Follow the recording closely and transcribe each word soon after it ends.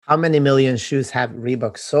How many million shoes have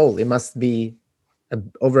Reebok sold? It must be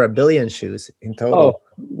over a billion shoes in Oh, total.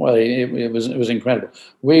 well, it was incredible.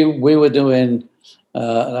 We were doing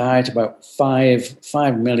at the height about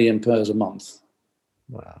 5 million pairs a month.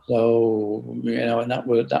 Wow. So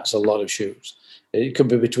and that's a lot of shoes. It could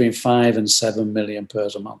be between 5 and 7 million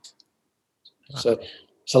pairs a month. Wow. So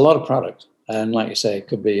it's a lot of product, and like you say, it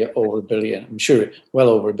could be over a billion. I'm sure well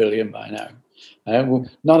over a billion by now.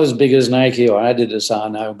 Not as big as Nike or Adidas are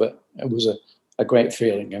now, but it was a great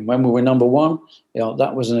feeling. And when we were number one,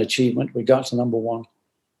 that was an achievement. We got to number one.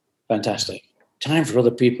 Fantastic. Time for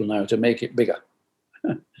other people now to make it bigger.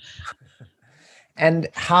 And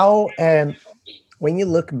how, when you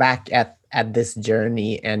look back at this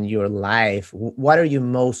journey and your life, what are you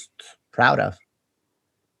most proud of?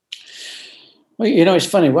 Well, it's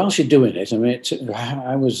funny. Whilst you're doing it, I mean,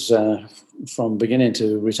 I was from beginning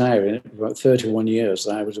to retiring about 31 years.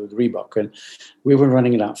 I was with Reebok, and we were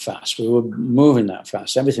running that fast. We were moving that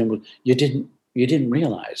fast. Everything was. You didn't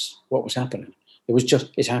realize what was happening.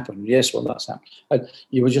 It happened. Yes, well, that's happened.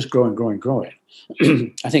 You were just growing.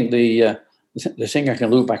 I think the thing I can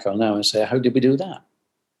look back on now and say, how did we do that?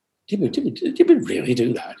 Did we really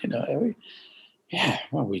do that? Yeah,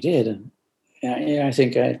 well, we did. And I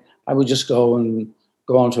think I would just go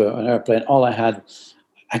onto an airplane. All I had,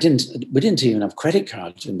 we didn't even have credit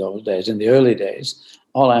cards in those days, in the early days.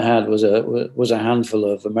 All I had was a handful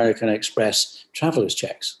of American Express travelers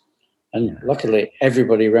checks. And luckily,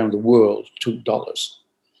 everybody around the world took dollars.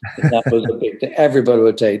 That was a big thing. Everybody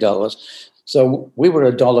would take dollars. So we were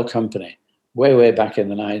a dollar company way back in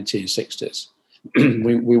the 1960s.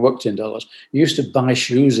 we worked in dollars. We used to buy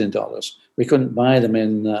shoes in dollars. We couldn't buy them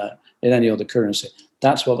in any other currency.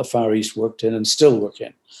 That's what the Far East worked in and still work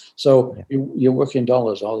in. So you work in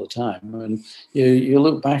dollars all the time, and you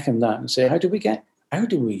look back on that and say, how do we get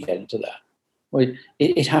into that? Well,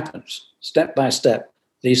 it happens step by step.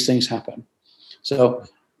 These things happen. So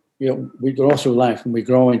we go through life and we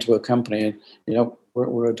grow into a company, and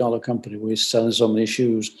we're a dollar company. We're selling so many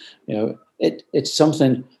shoes. It's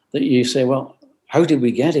something that you say, well, how did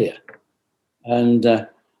we get here? And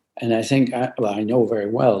I think I know very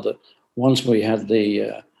well that once we had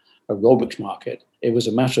the aerobics market, it was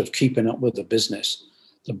a matter of keeping up with the business.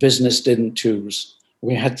 The business didn't choose.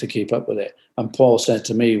 We had to keep up with it. And Paul said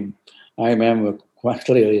to me, I remember quite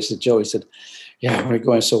clearly, he said, Joe, he said, yeah, we're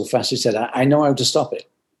going so fast. He said, I know how to stop it.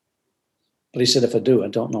 But he said, if I do, I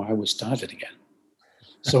don't know how we start it again.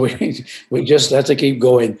 So we just had to keep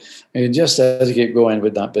going. We just had to keep going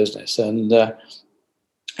with that business. And it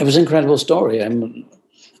was an incredible story. And,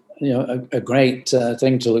 a great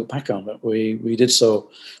thing to look back on. But we did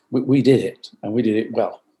so. We did it, and we did it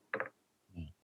well.